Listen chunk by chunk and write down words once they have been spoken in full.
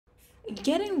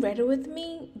getting ready with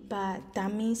me, but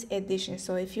dummies edition.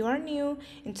 So if you are new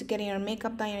into getting your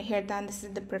makeup done, your hair done, this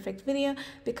is the perfect video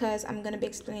because I'm gonna be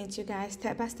explaining to you guys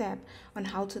step by step on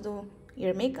how to do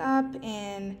your makeup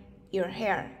and your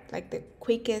hair, like the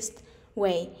quickest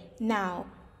way. Now,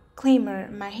 disclaimer,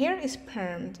 my hair is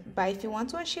permed, but if you want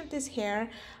to achieve this hair,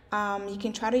 you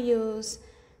can try to use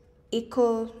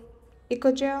eco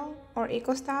gel or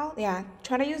eco style. Yeah,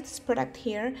 try to use this product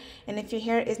here. And if your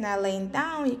hair is not laying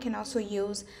down, you can also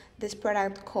use this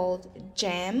product called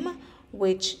Grwm,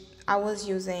 which I was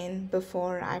using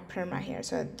before I perm my hair.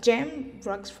 So Grwm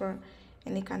works for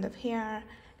any kind of hair.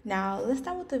 Now let's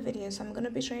start with the video. So I'm going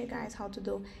to be showing you guys how to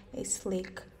do a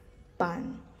slick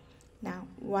bun. Now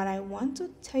what I want to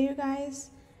tell you guys,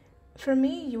 for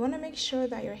me, you want to make sure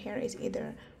that your hair is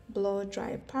either blow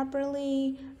dry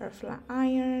properly or flat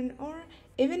iron, or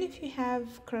even if you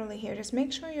have curly hair, just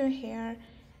make sure your hair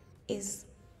is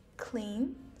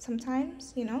clean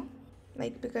sometimes, you know,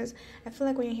 like, because I feel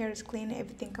like when your hair is clean,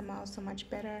 everything comes out so much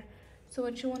better. So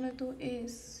what you want to do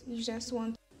is you just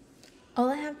want, all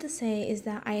I have to say is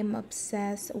that I am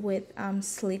obsessed with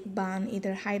slick bun,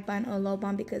 either high bun or low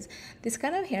bun, because this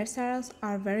kind of hairstyles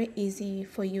are very easy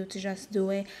for you to just do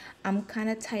it. I'm kind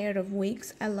of tired of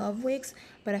wigs. I love wigs,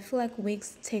 but I feel like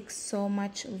wigs take so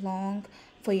much long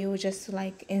for you just to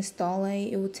like install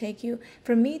it. It will take you,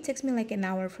 for me, it takes me like an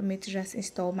hour for me to just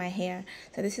install my hair.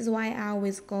 So this is why I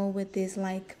always go with this,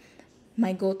 like,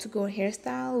 my go-to-go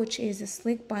hairstyle, which is a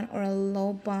slick bun or a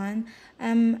low bun.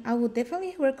 I would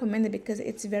definitely recommend it because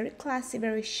it's very classy,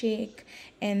 very chic,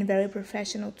 and very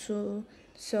professional too.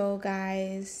 So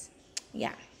guys,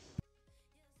 yeah.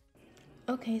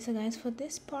 Okay, so guys, for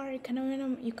this part, you kind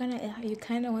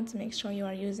of want to make sure you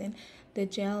are using the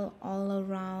gel all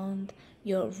around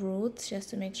your roots,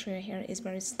 just to make sure your hair is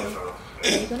very slick.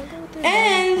 So you're gonna go with the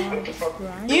and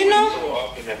brush, you know,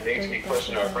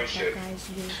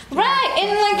 right?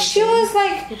 And like she was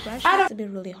like, the brush has to be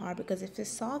really hard because if it's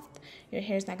soft, your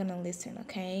hair is not gonna listen.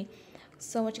 Okay,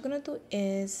 so what you're gonna do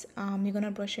is you're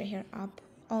gonna brush your hair up,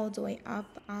 all the way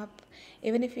up.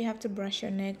 Even if you have to brush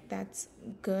your neck, that's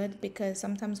good, because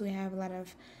sometimes we have a lot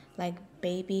of like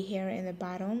baby hair in the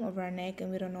bottom of our neck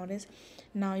and we don't notice.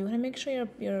 Now you want to make sure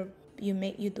you're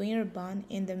doing your bun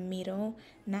in the middle,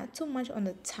 not too much on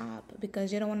the top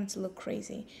because you don't want it to look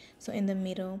crazy. So in the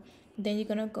middle, then you're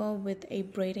gonna go with a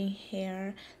braiding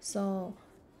hair. So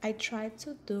I tried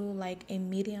to do like a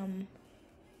medium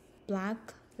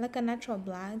black, like a natural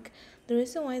black. The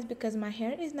reason why is because my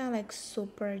hair is not like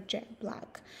super jet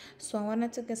black, so I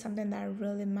wanted to get something that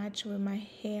really matched with my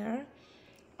hair.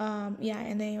 Yeah,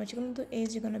 and then what you're gonna do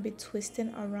is you're gonna be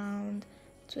twisting around,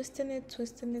 twisting it,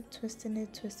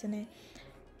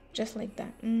 just like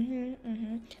that.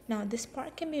 Now this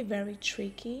part can be very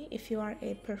tricky if you are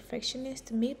a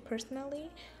perfectionist. Me personally,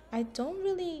 I don't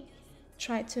really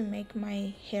try to make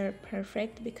my hair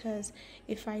perfect, because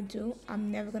if I do,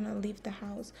 I'm never gonna leave the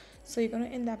house. So you're gonna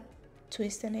end up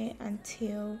twisting it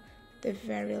until the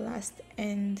very last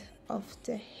end of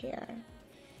the hair,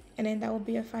 and then that will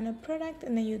be your final product.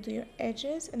 And then you do your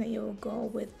edges, and then you will go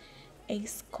with a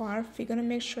scarf. You're gonna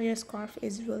make sure your scarf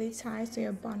is really tight so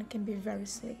your bun can be very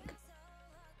slick.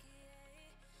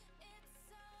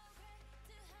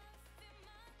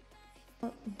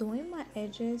 Doing my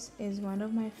edges is one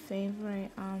of my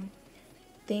favorite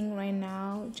thing right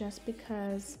now, just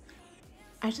because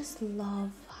I just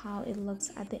love how it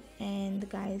looks at the end,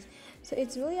 guys. So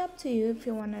it's really up to you if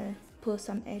you want to put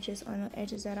some edges or no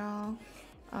edges at all.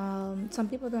 Some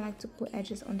people don't like to put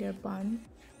edges on their bun.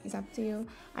 It's up to you.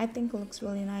 I think it looks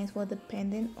really nice, well,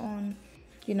 depending on,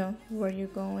 you know, where you're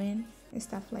going and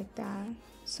stuff like that.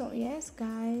 So yes,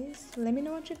 guys, let me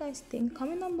know what you guys think.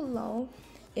 Comment down below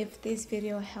if this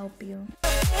video helped you.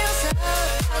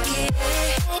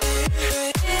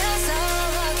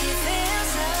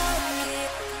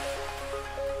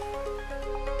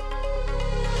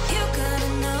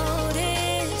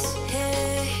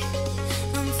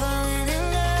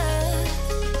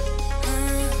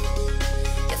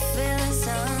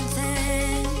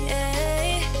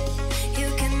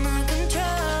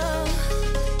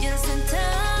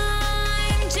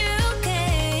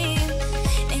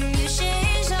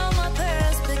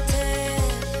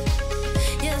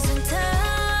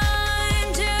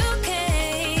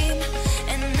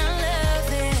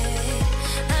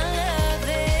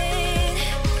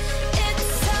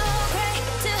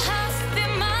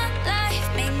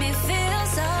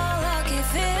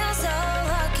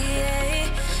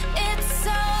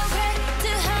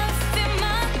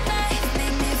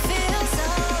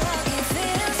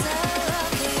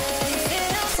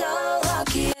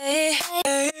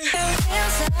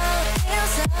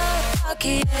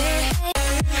 lucky.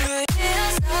 Feel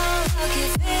so lucky,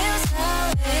 feel so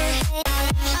lucky.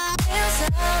 Feel so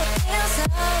lucky, feel so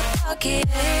lucky.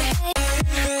 Feel so lucky,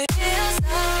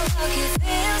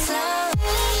 feel so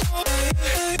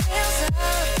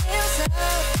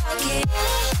lucky.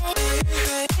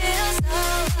 Feel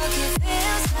so lucky,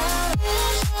 feel so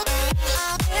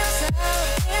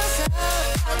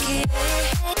lucky.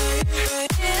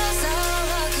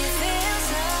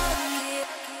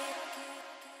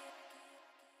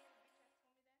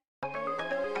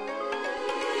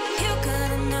 You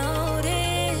gotta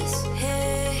notice,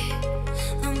 hey,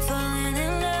 I'm falling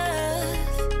in love.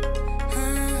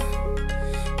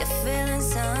 You're feeling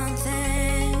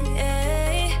something,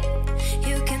 hey,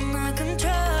 you cannot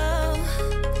control.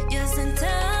 Just in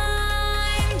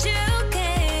time you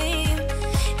came,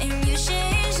 and you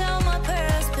changed all my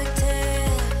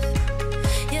perspective.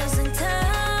 Just in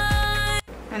time.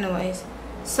 Anyways,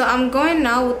 so I'm going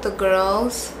now with the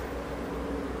girls.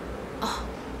 Oh,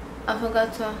 I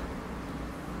forgot to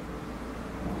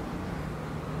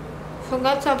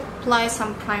apply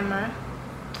some primer.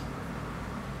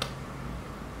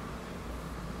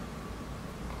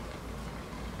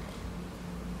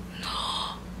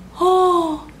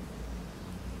 Oh,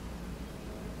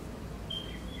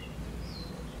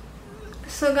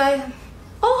 so guys,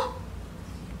 oh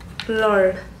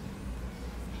Lord.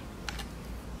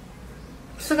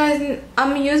 So guys,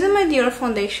 I'm using my Dior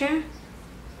foundation,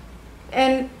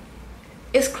 and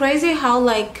it's crazy how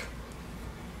like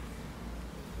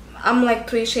I'm like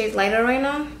 3 shades lighter right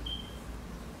now.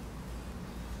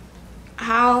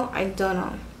 How? I don't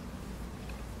know.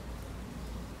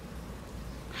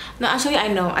 No, actually I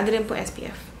know. I didn't put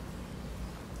SPF.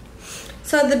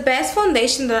 So the best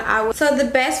foundation that I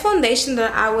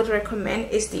would recommend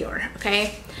is Dior,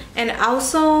 okay? And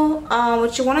also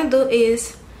what you want to do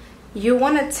is you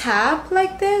want to tap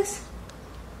like this.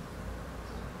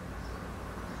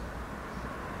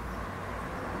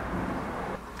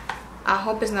 I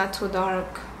hope it's not too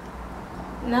dark.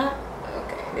 Not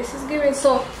okay. This is giving.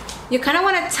 So you kind of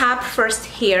want to tap first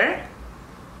here,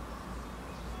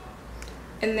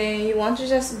 and then you want to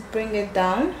just bring it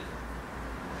down.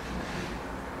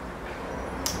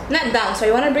 Not down. So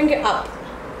you want to bring it up.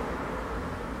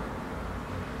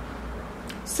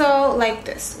 So like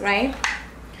this, right?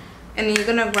 And then you're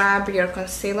gonna grab your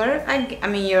concealer. I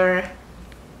mean your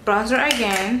bronzer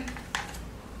again.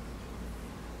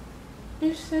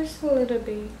 Just a little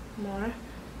bit more.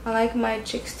 I like my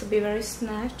cheeks to be very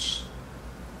snatched.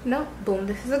 No, boom,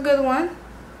 this is a good one.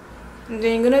 And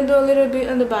then you're gonna do a little bit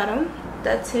on the bottom.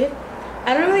 That's it.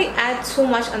 I don't really add too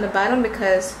much on the bottom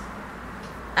because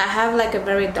I have like a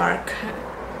very dark,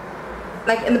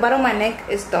 like in the bottom of my neck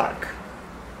is dark.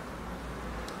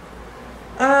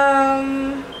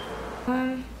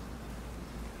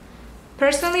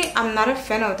 Personally, I'm not a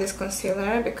fan of this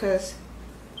concealer because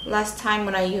last time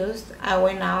when I used, I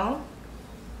went out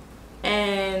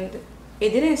and it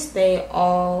didn't stay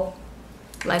all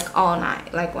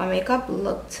night. Like my makeup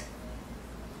looked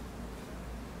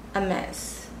a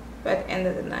mess by the end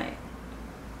of the night,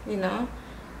 you know.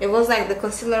 It was like the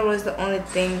concealer was the only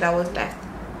thing that was left.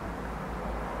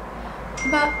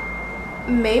 But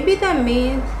maybe that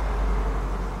means,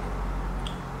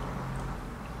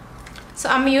 so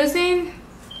I'm using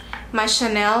my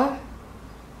Chanel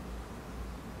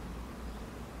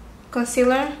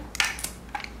concealer.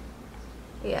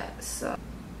 Yeah, so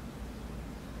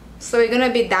we're gonna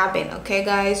be dabbing, okay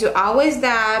guys? You always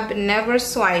dab, never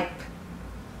swipe.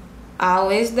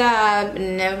 Always dab,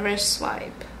 never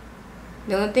swipe.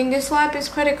 The only thing you swipe is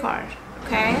credit card,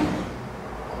 okay?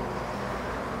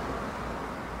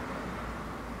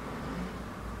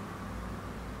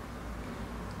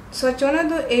 So what you wanna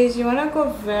do is you wanna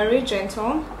go very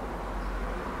gentle.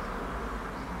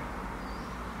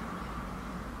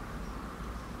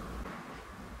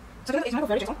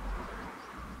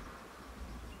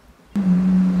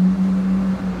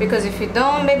 Because if you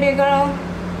don't, baby girl,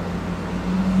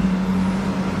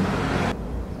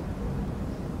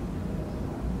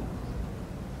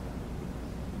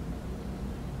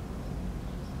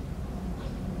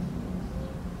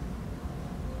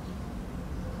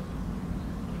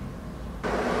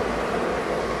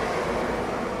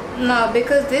 no,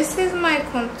 because this is my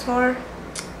contour.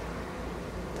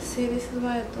 See, this is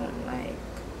what I don't like.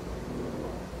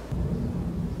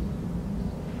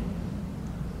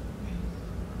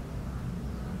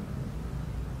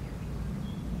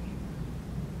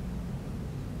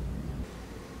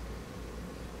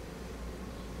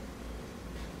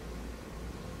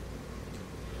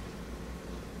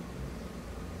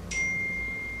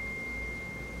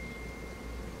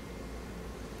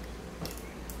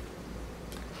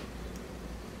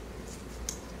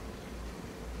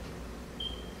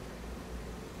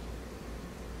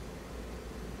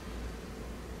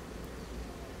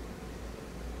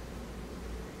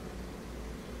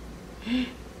 You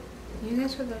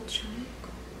guys forgot trunk.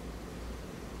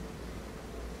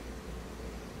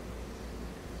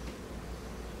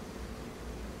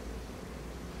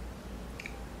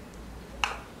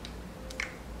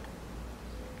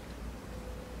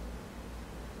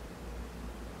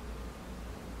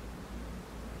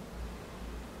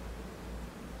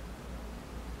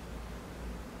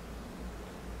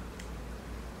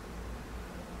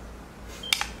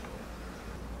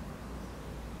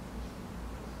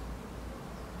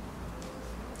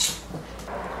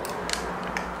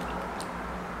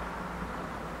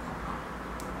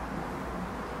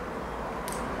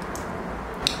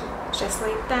 Just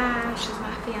like that, she's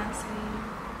my fiance.